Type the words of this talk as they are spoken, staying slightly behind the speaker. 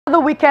The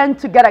weekend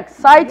to get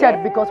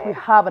excited because we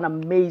have an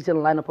amazing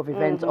lineup of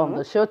events on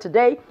the show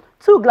today.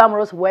 2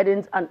 glamorous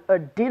weddings and a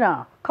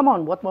dinner. Come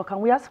on, what more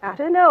can we ask for? I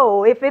don't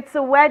know. If it's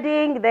a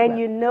wedding, then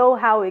you know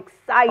how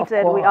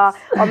excited we are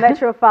on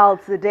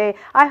Metrofile today.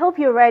 I hope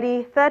you're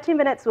ready. 30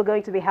 minutes, we're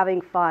going to be having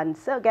fun.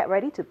 So get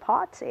ready to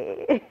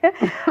party.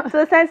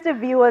 So sensitive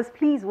viewers,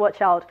 please watch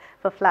out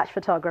for flash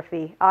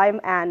photography. I'm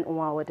Anne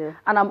Umawadu.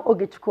 And I'm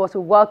Udoji Umunna. So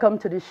welcome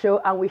to the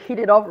show. And we hit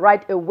it off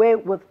right away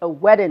with a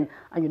wedding.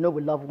 And you know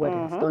we love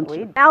weddings, don't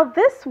you? Now,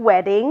 this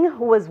wedding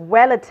was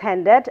well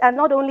attended. And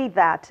not only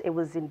that, it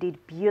was indeed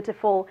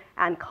beautiful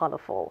and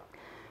colorful.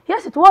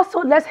 Yes, it was.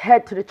 So let's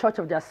head to the Church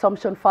of the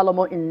Assumption,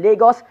 Falomo in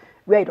Lagos,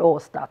 where it all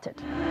started.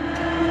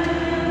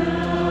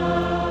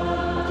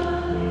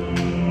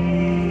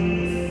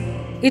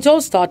 It all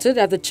started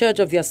at the Church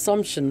of the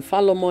Assumption,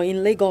 Falomo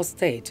in Lagos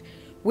State,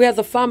 where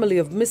the family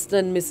of Mr.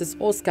 and Mrs.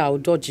 Oscar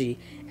Udoji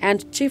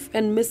and Chief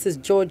and Mrs.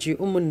 Udoji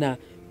Umunna,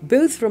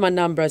 both from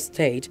Anambra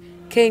State,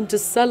 came to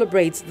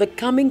celebrate the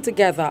coming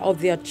together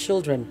of their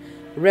children,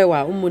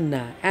 Rewa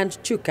Umunna and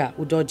Chuka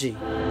Udoji.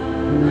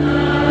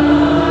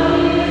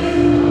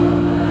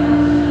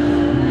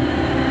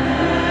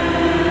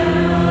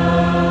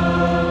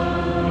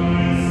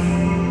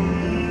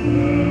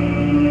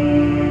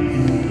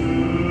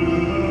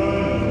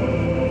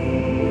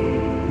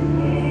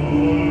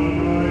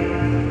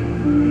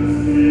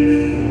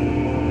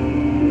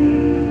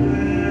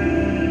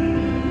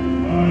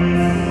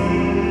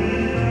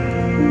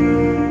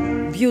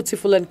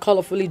 Beautiful and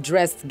colorfully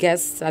dressed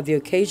guests at the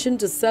occasion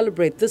to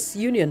celebrate this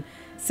union,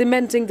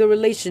 cementing the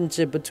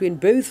relationship between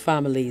both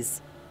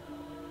families.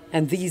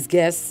 And these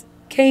guests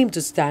came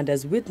to stand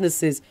as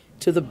witnesses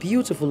to the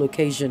beautiful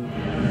occasion.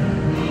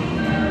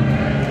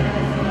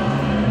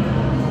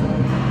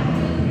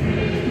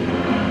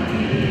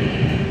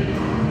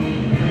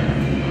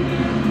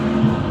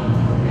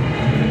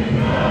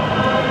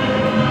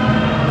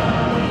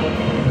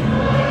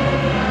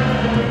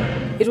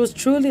 It was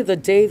truly the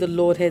day the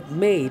Lord had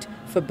made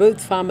for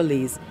both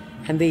families,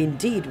 and they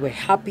indeed were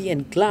happy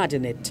and glad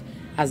in it,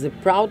 as they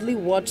proudly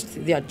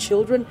watched their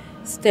children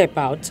step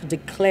out to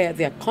declare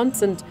their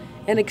consent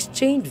and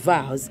exchange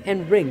vows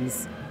and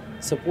rings,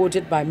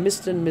 supported by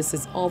Mr. and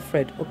Mrs.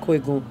 Alfred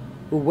Okoigun,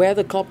 who were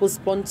the couple's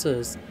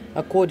sponsors,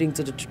 according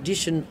to the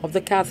tradition of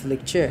the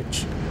Catholic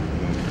Church.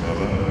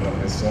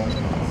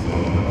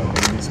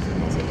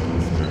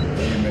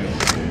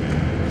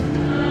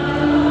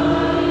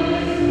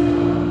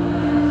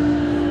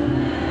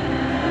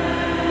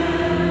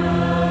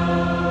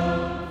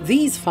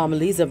 These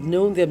families have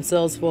known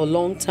themselves for a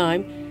long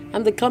time,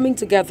 and the coming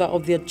together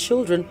of their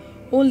children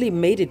only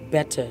made it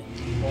better.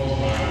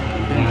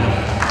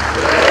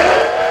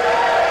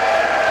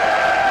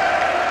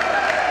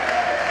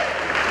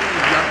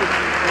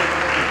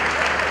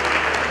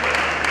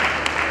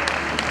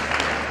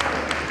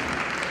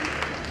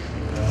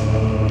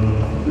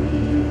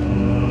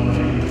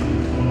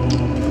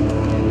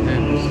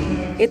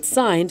 It's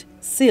signed,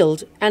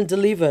 sealed, and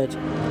delivered.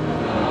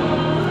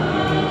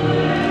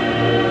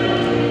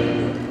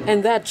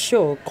 And that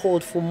show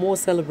called for more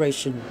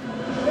celebration.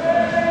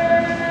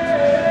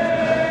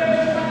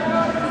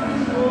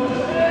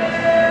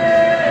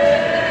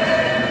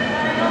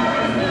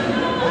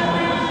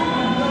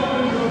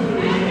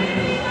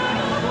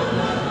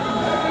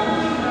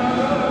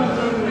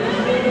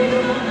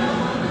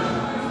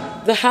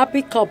 The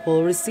happy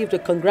couple received a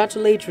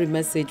congratulatory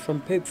message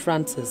from Pope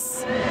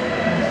Francis.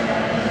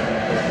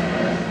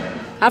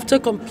 After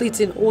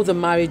completing all the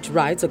marriage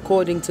rites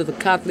according to the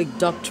Catholic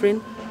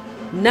doctrine,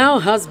 now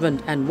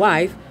husband and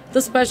wife,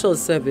 the special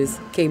service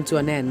came to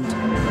an end.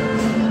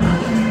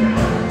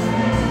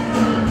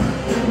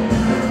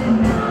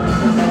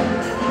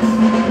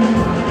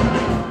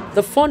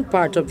 The fun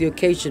part of the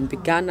occasion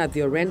began at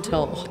the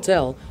Oriental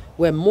Hotel,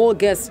 where more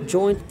guests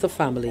joined the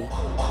family.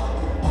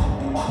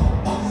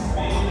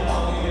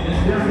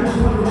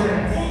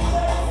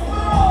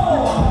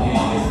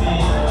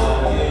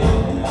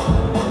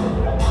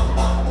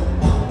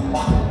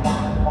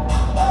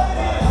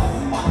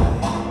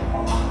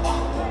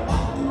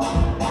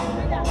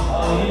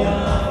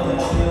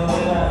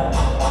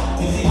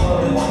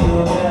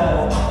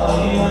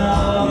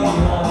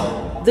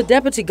 The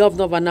Deputy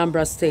Governor of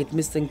Anambra State,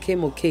 Mr.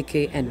 Nkemo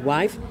Keke, and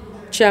wife,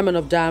 Chairman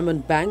of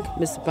Diamond Bank,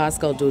 Mr.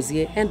 Pascal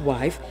Dozier, and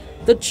wife,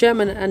 the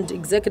Chairman and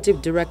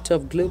Executive Director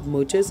of Globe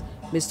Motors,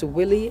 Mr.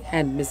 Willie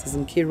and Mrs.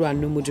 Nkiru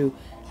Anumudu,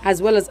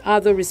 as well as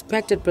other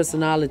respected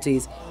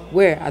personalities,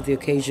 were at the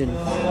occasion.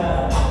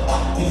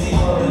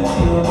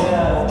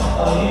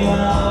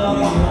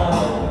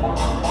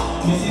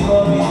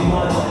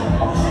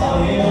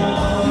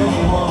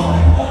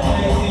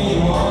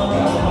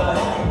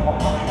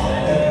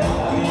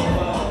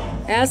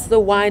 As they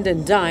wined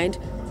and dined,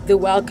 they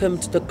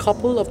welcomed the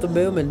couple of the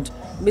moment,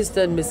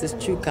 Mr. and Mrs.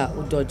 Chuka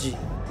Udoji.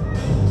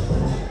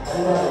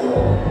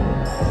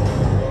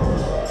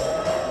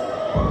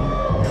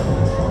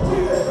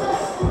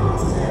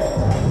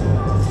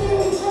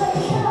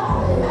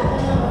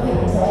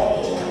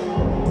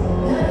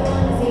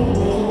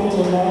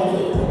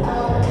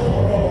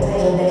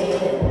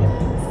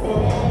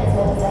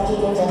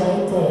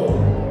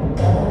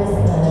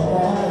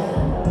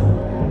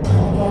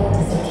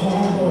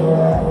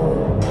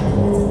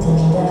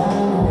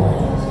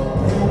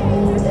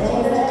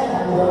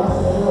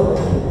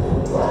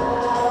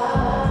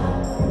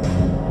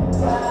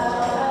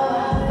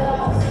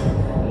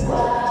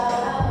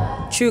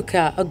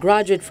 Chuka, a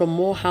graduate from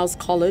Morehouse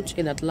College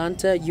in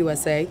Atlanta,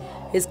 USA,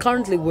 is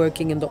currently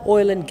working in the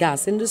oil and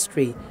gas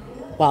industry,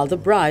 while the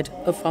bride,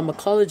 a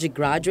pharmacology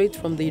graduate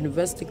from the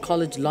University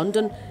College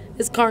London,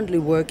 is currently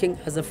working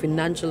as a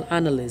financial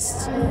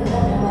analyst.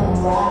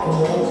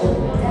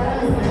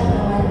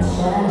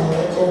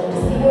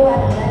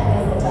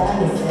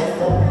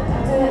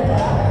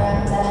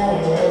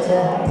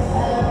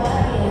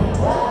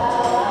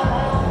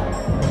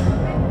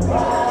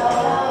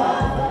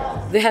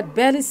 They had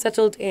barely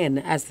settled in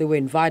as they were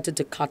invited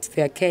to cut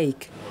their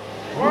cake.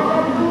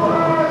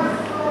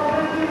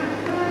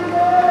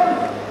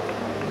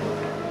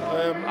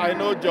 I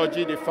know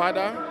Georgie, the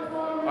father.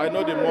 I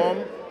know the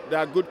mom. They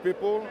are good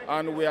people,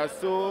 and we are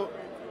so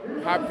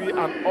happy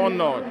and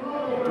honored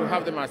to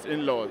have them as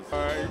in-laws.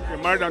 I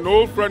married an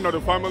old friend of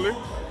the family,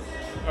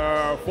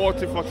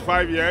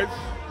 45 years.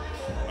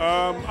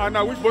 And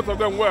I wish both of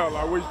them well.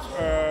 I wish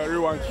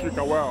Rewa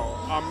Chuka well.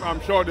 I'm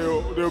sure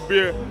they'll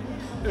be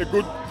a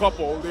good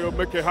couple. They'll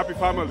make a happy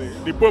family.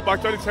 The Pope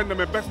actually sent them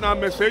a personal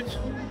message,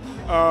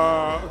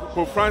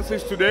 Pope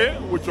Francis today,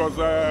 which was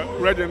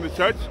read in the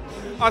church.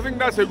 I think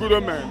that's a good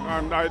omen,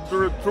 and I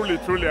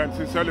truly and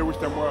sincerely wish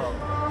them well.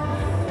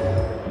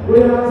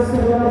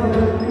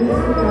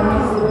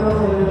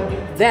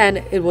 Then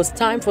it was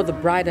time for the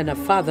bride and her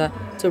father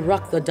to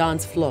rock the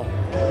dance floor.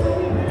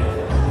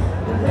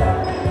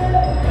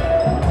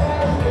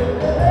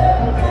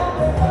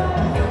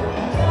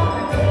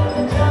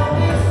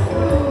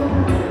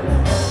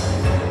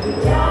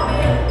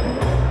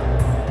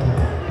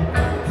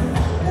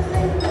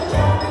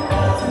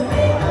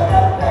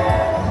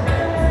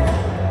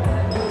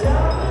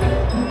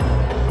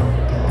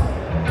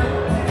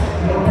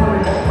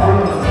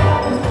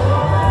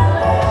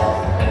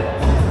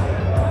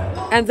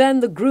 And then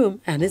the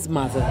groom and his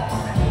mother.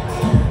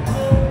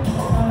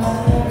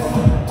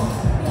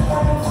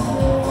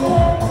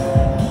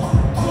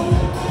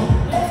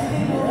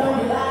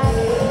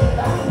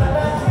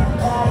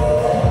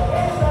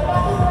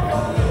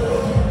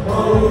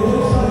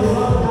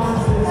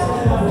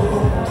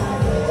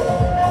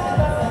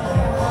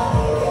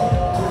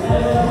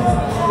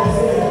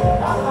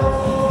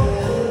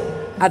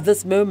 At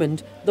this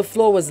moment, the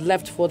floor was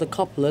left for the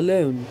couple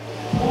alone.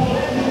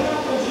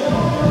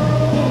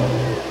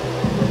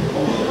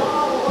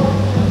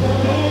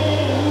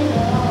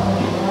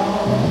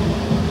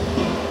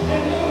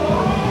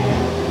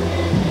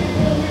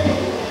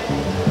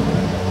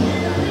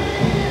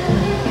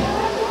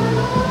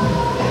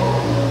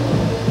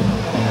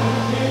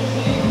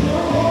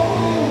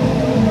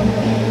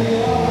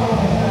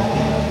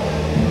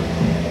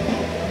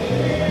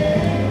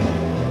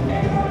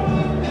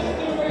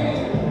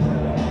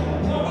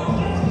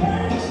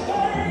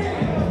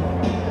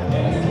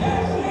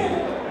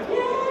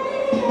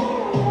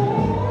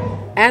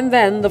 And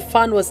then the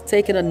fun was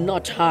taken a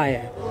notch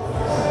higher.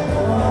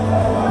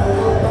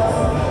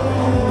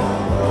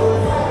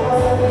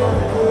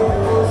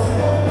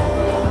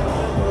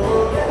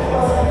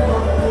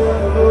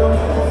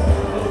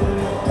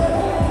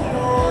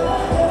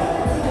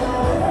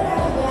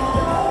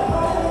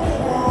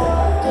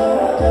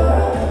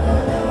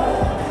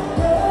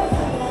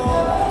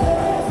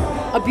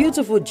 A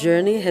beautiful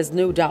journey has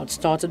no doubt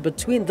started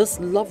between this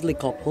lovely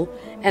couple,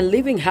 and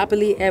living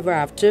happily ever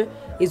after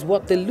is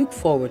what they look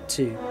forward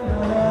to.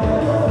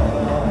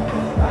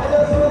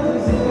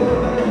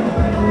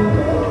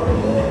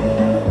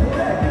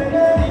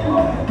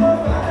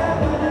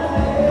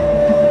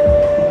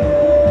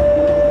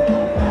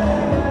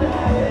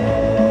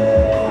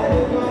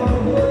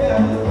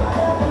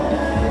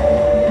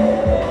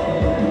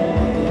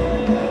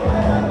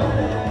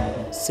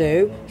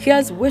 So,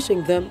 here's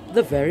wishing them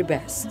the very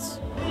best.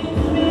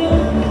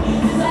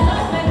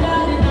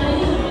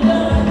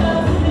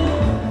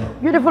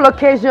 Beautiful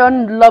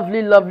occasion,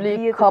 lovely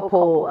Beautiful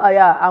couple. couple.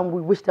 Yeah, and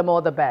we wish them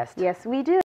all the best. Yes, we do.